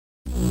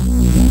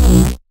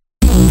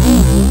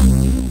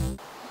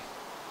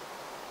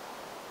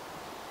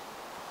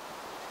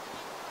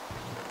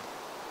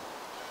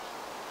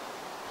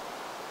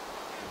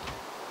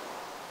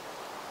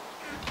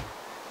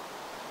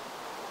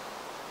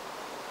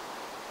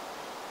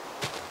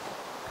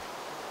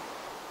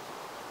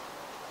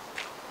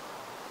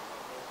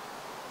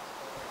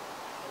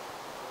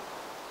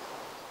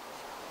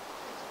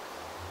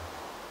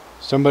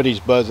Somebody's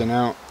buzzing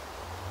out.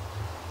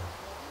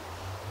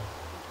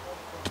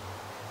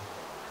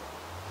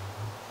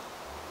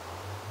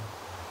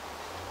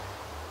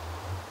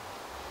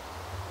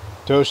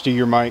 Toasty,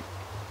 your mic.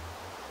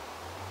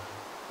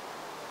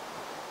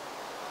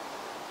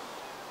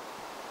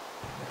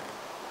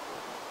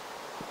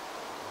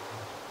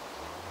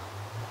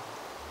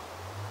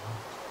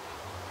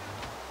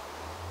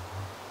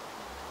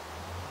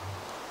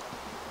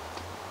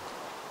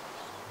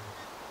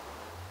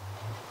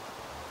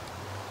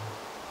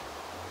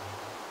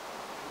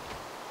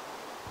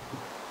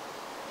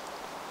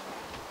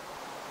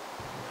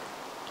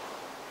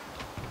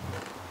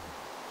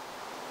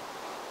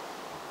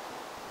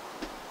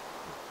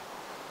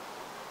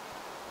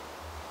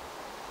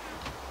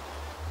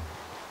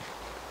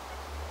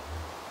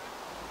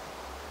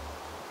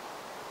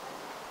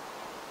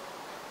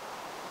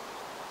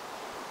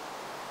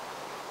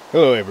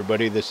 Hello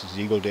everybody, this is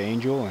Eagle to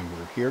Angel and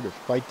we're here to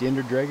fight the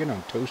Ender Dragon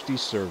on Toasty's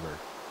server.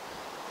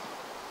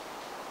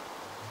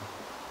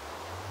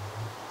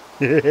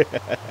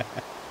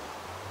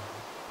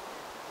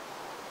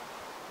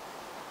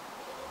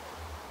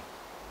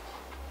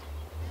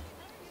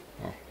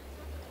 Oh.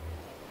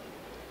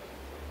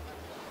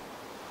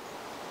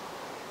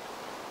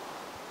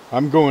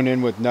 I'm going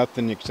in with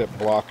nothing except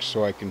blocks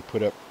so I can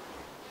put up.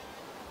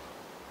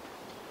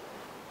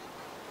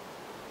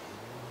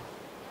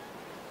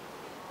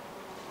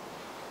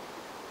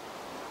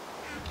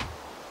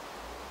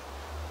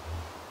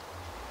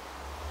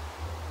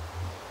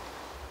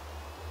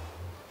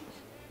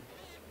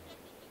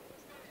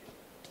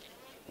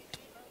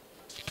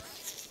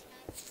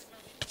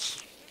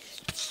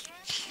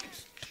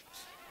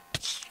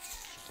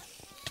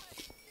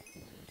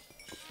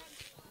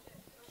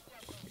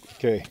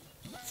 Okay,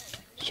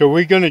 so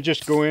we're going to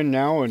just go in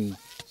now and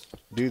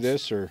do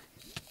this, or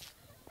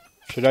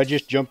should I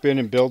just jump in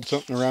and build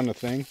something around the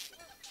thing?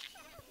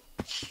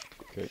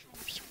 Okay.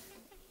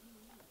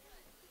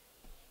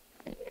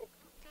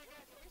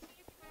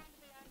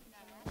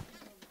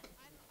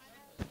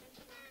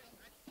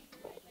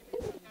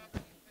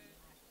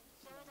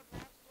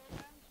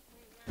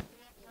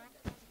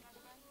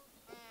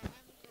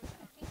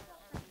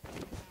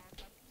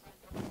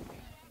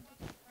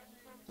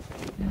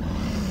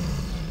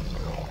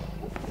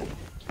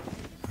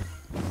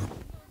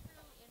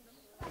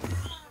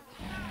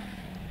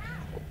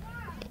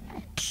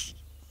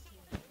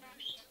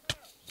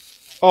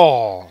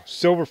 Oh,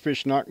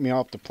 silverfish knocked me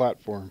off the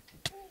platform.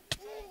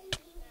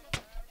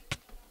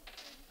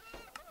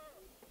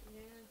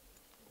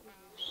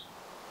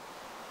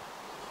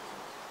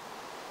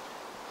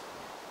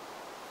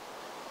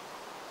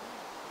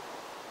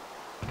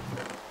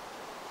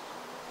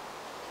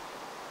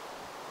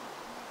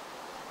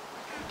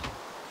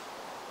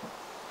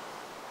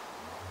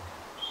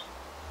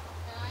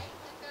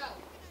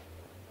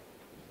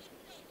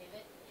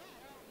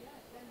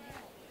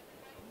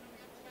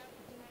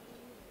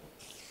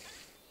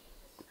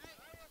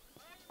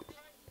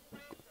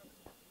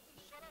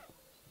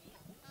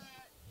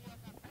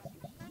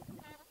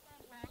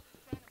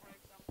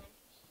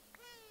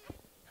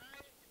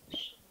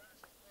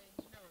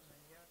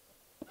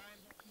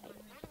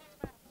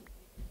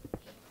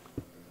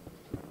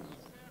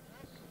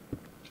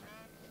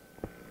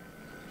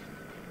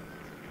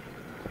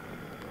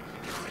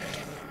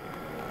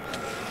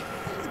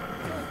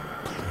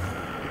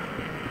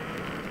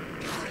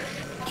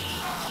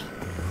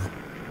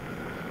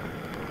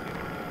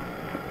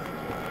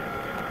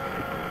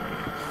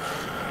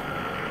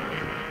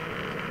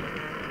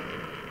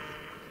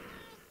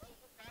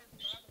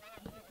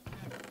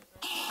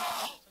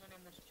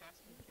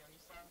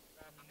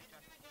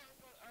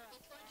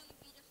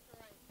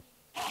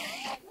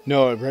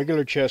 No, a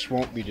regular chest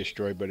won't be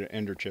destroyed, but an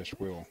ender chest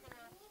will.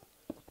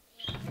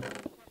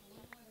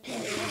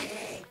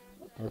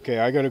 Okay,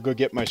 I gotta go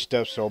get my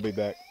stuff, so I'll be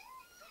back.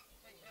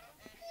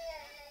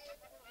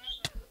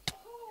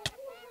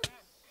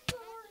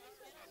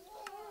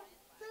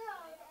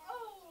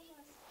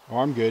 Oh,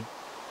 I'm good.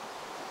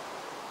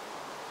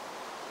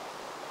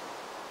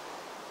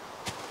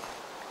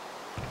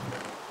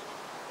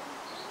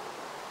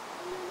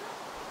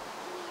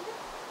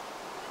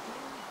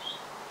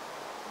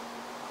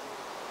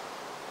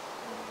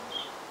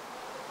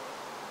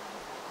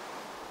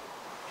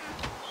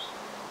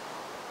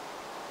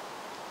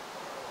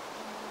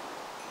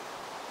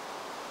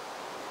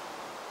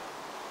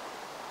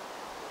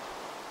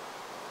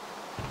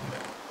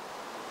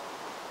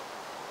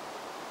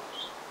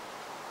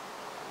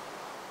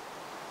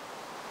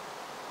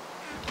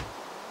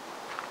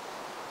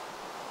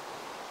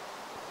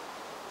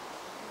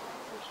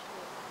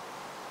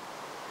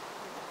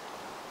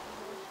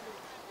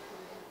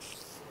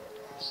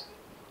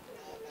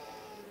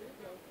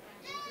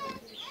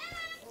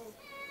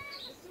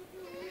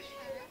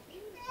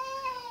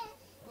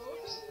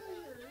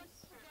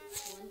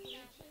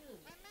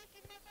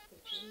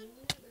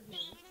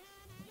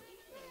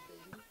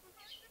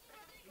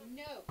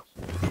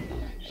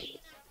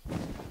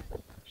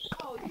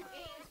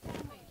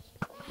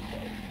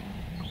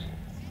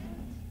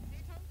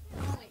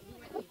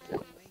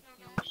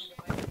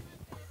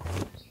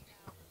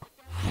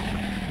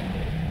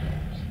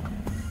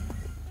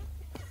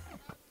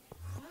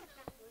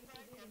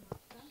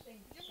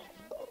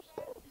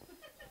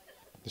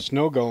 The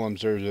snow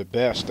golems are the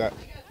best at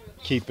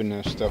keeping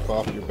this stuff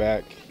off your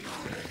back.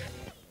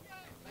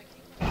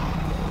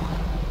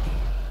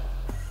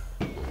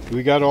 Do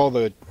we got all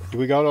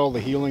the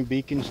healing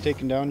beacons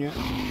taken down yet?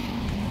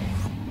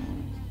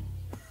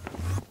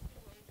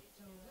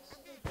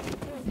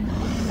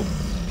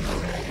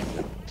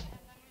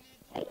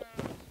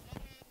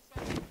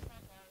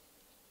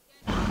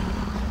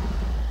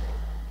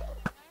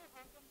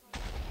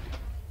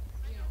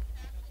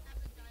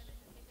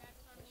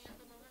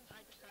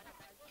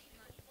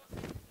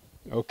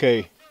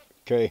 Okay.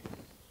 Okay.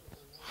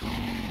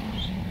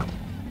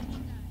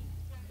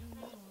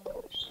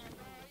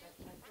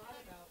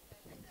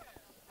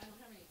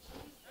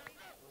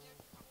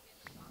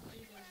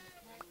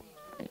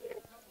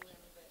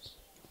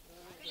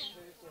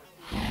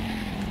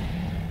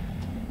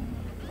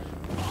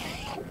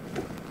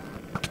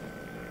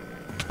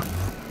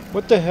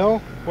 What the hell?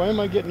 Why am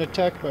I getting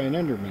attacked by an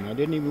Enderman? I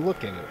didn't even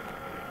look at it.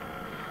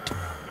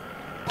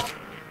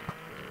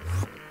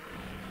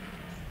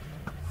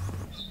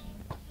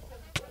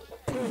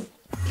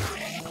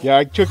 Yeah,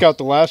 I took out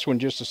the last one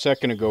just a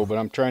second ago, but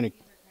I'm trying to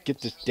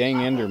get this dang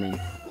Enderman.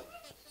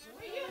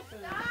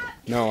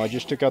 No, I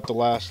just took out the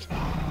last.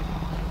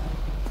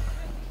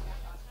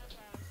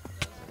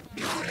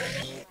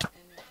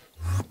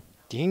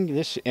 Dang,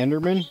 this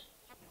Enderman.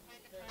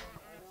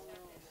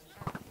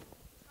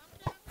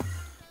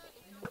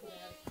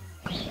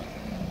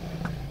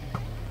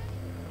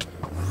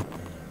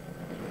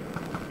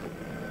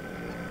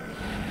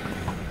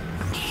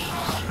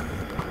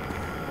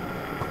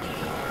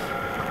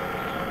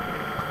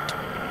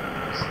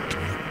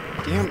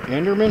 Damn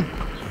Enderman.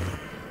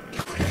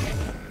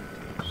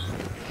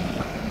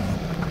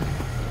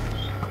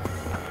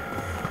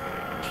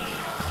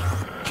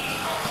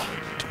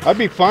 I'd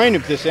be fine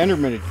if this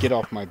Enderman would get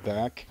off my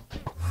back.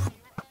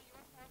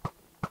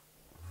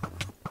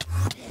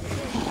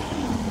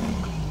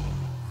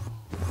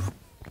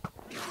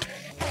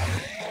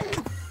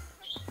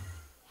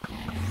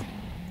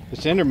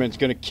 This Enderman's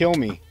gonna kill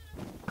me.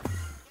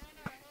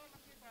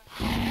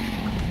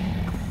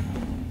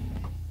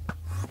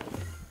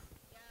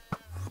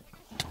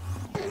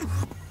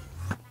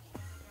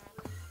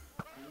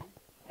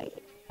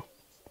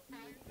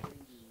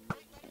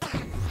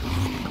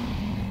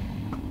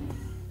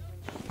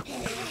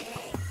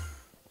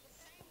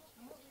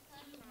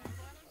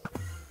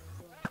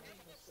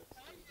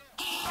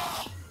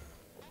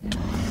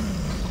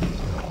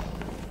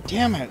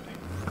 Damn it.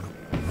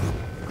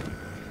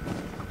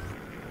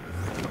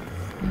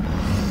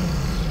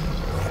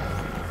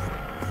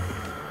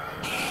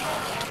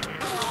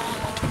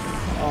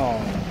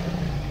 Oh.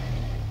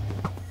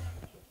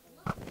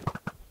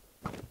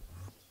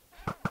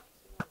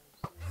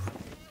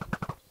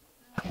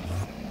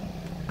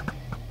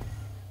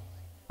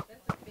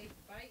 That's a big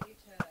bite you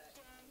took.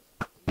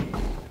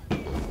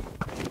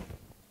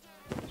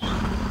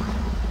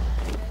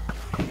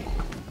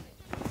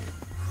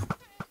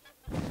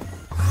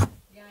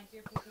 Yeah, I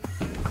hear people.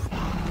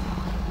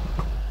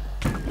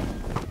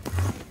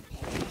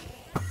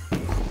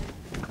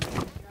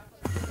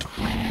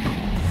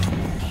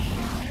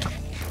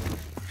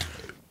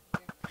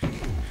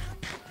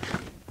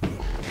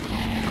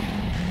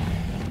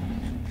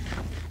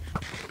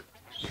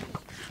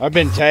 I've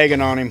been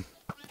tagging on him.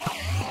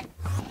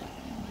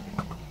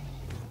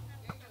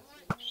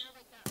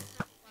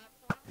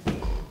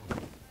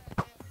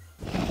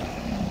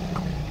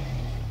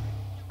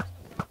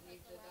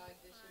 Leave the dog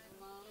dishes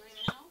alone right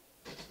now.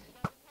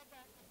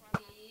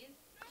 Please.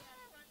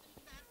 Why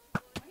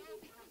do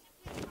you become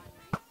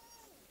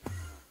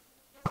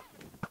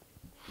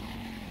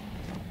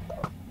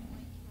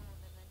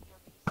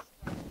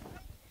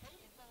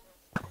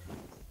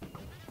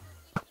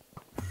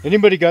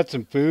Anybody got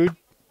some food?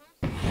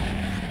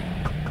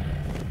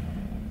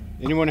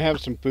 Anyone have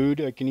some food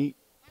I can eat?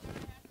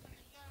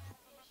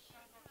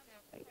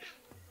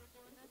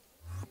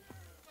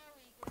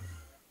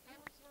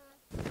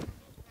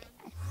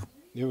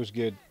 It was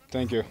good.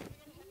 Thank you.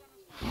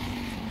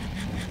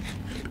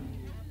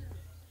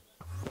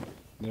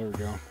 There we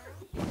go.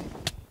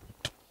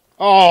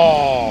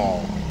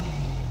 Oh!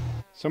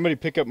 Somebody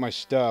pick up my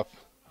stuff.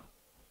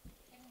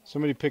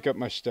 Somebody pick up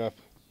my stuff.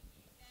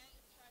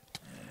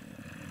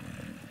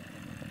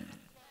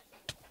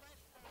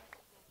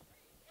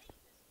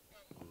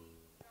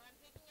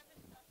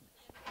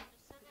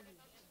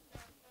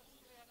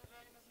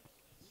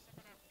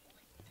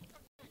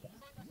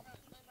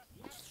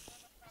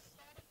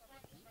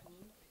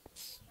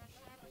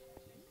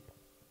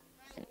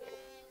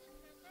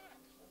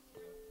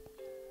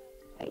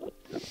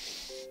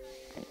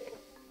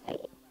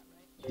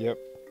 Yep.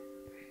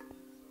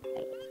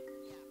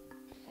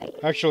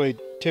 Actually,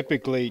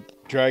 typically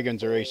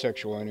dragons are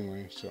asexual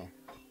anyway, so.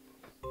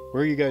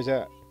 Where are you guys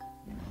at?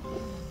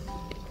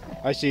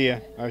 I see ya.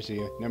 I see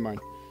ya. Never mind.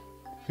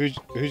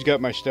 Who's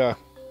got my stuff?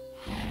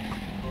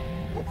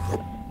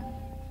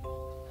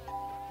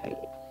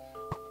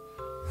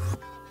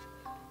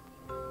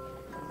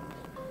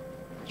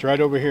 It's right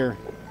over here.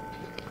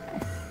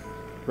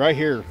 Right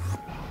here.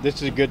 This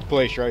is a good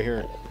place right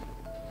here.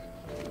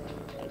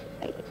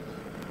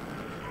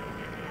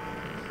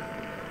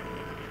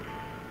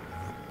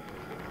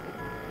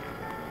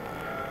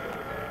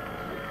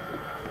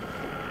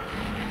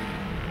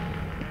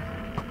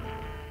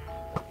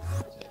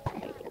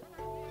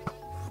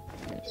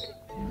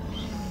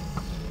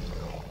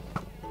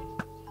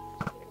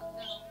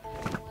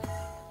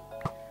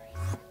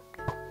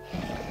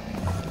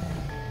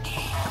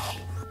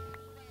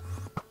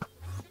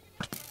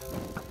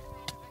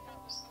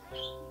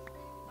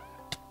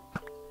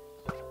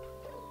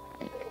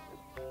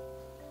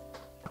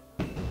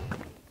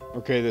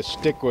 Okay, the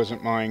stick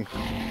wasn't mine.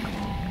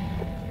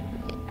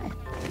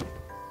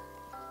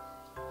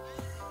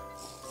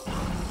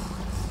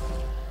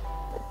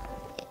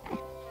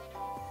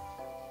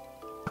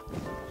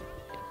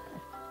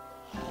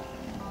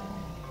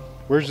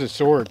 Where's the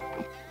sword?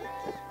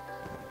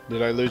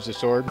 Did I lose the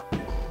sword?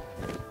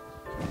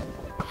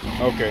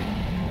 Okay.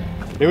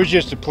 It was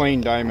just a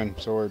plain diamond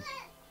sword.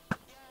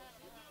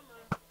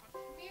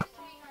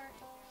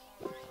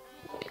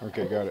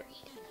 Okay, got it.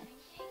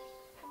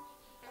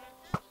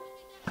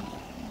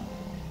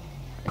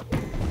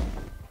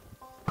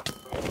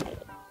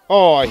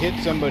 Oh, I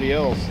hit somebody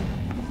else.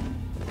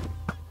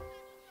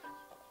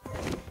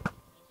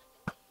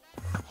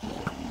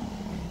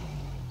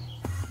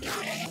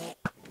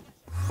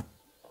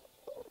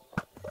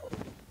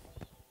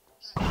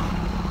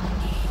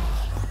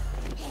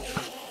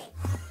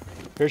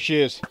 Here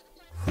she is.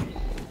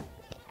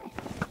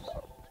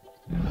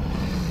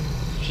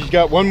 She's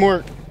got one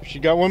more. She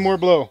got one more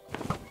blow.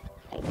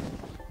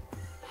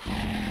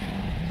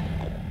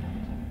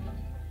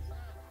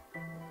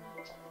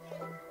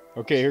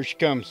 Okay, here she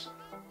comes.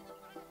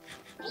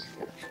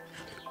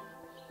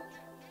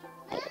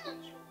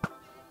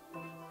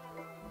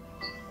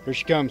 Here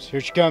she comes.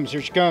 Here she comes.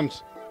 Here she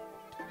comes.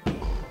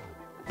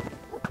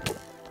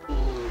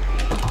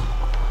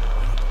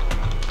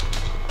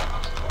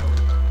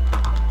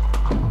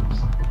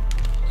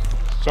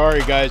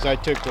 Sorry guys, I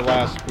took the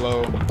last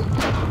blow.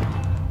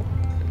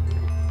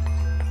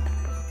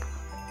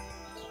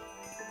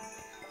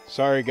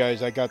 Sorry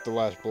guys, I got the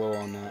last blow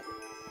on that.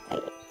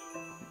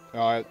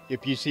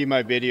 If you see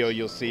my video,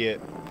 you'll see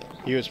it.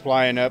 He was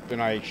flying up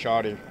and I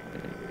shot him.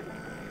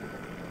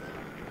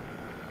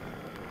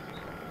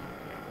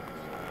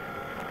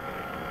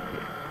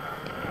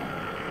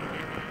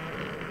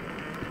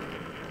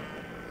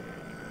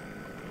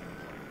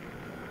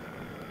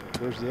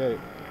 Where's the egg?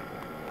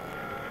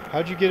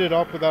 How'd you get it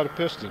off without a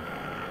piston?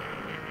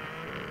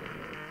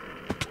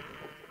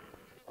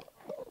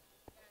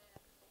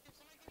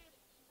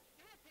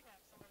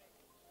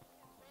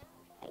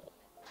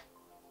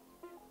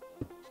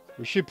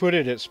 We should put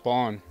it at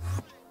spawn.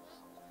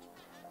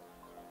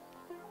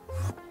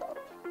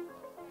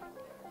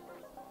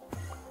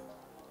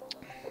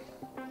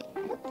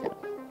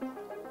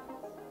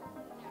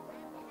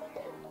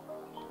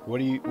 What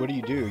do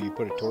you do? You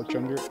put a torch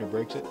under it and it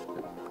breaks it?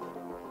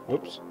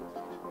 Whoops.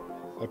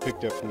 I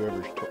picked up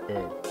whoever's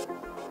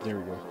there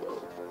we go.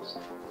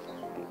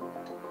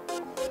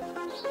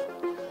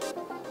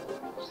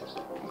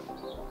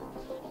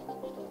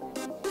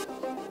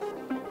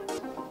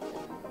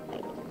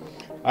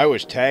 I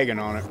was tagging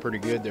on it pretty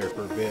good there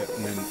for a bit,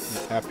 and then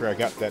after I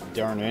got that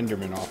darn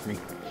Enderman off me.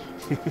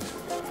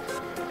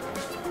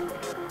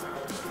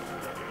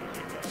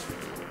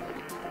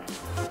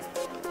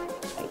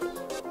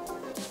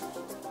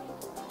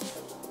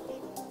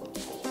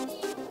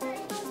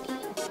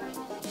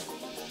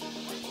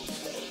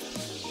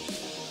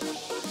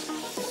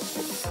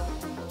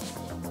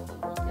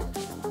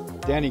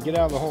 Danny, get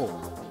out of the hole.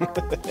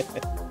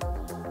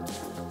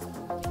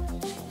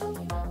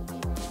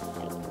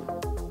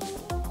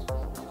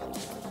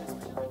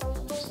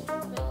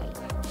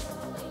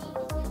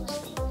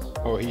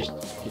 Oh,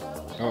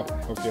 oh,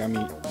 okay, I'm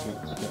eating.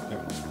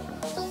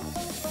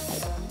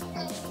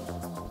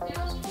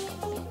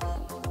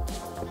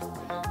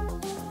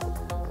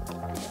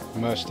 Yeah.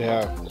 Must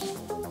have.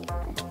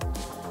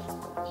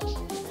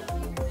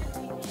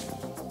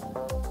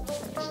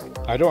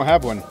 I don't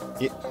have one.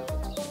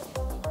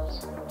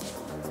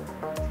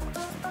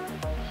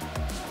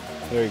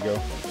 There you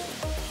go.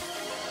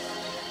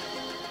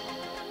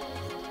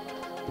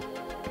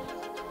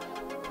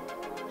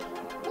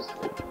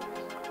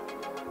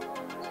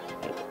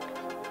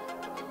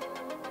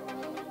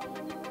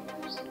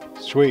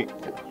 Sweet.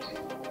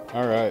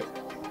 All right.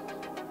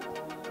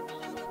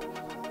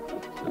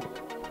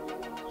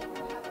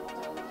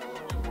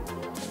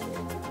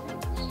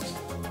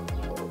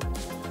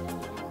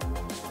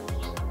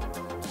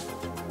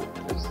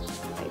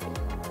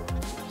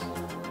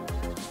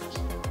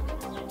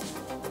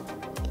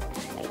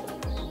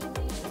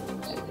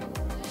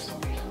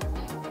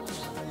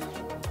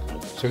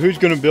 So who's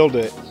going to build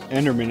it?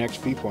 Enderman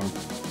XP farm.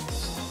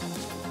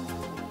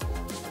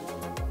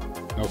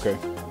 Okay.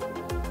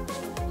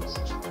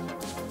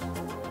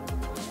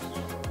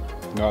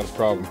 Not a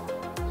problem.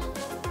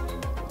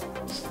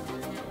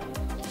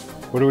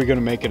 What are we going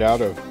to make it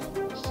out of?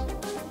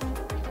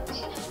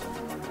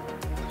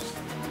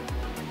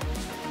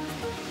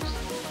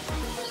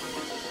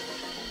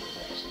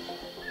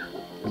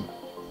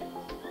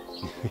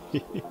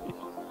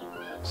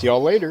 See y'all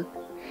later.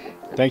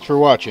 Thanks for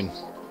watching.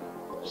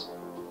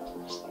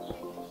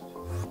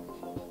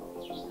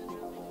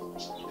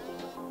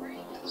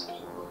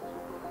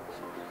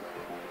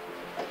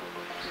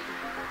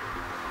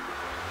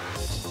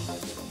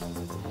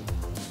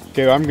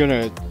 Okay, I'm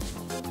gonna.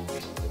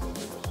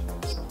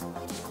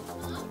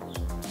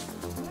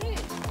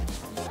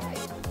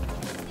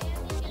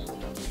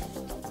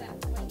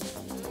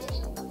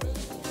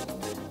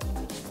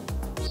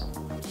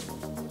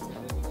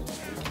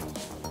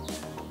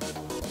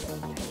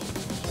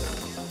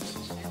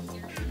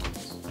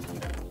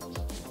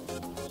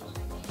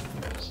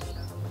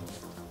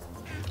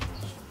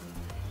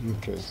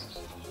 Okay.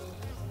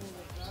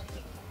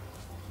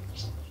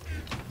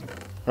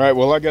 Alright,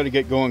 well I gotta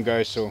get going,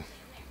 guys, so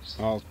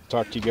I'll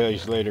talk to you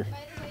guys later.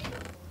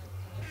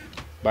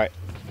 Bye.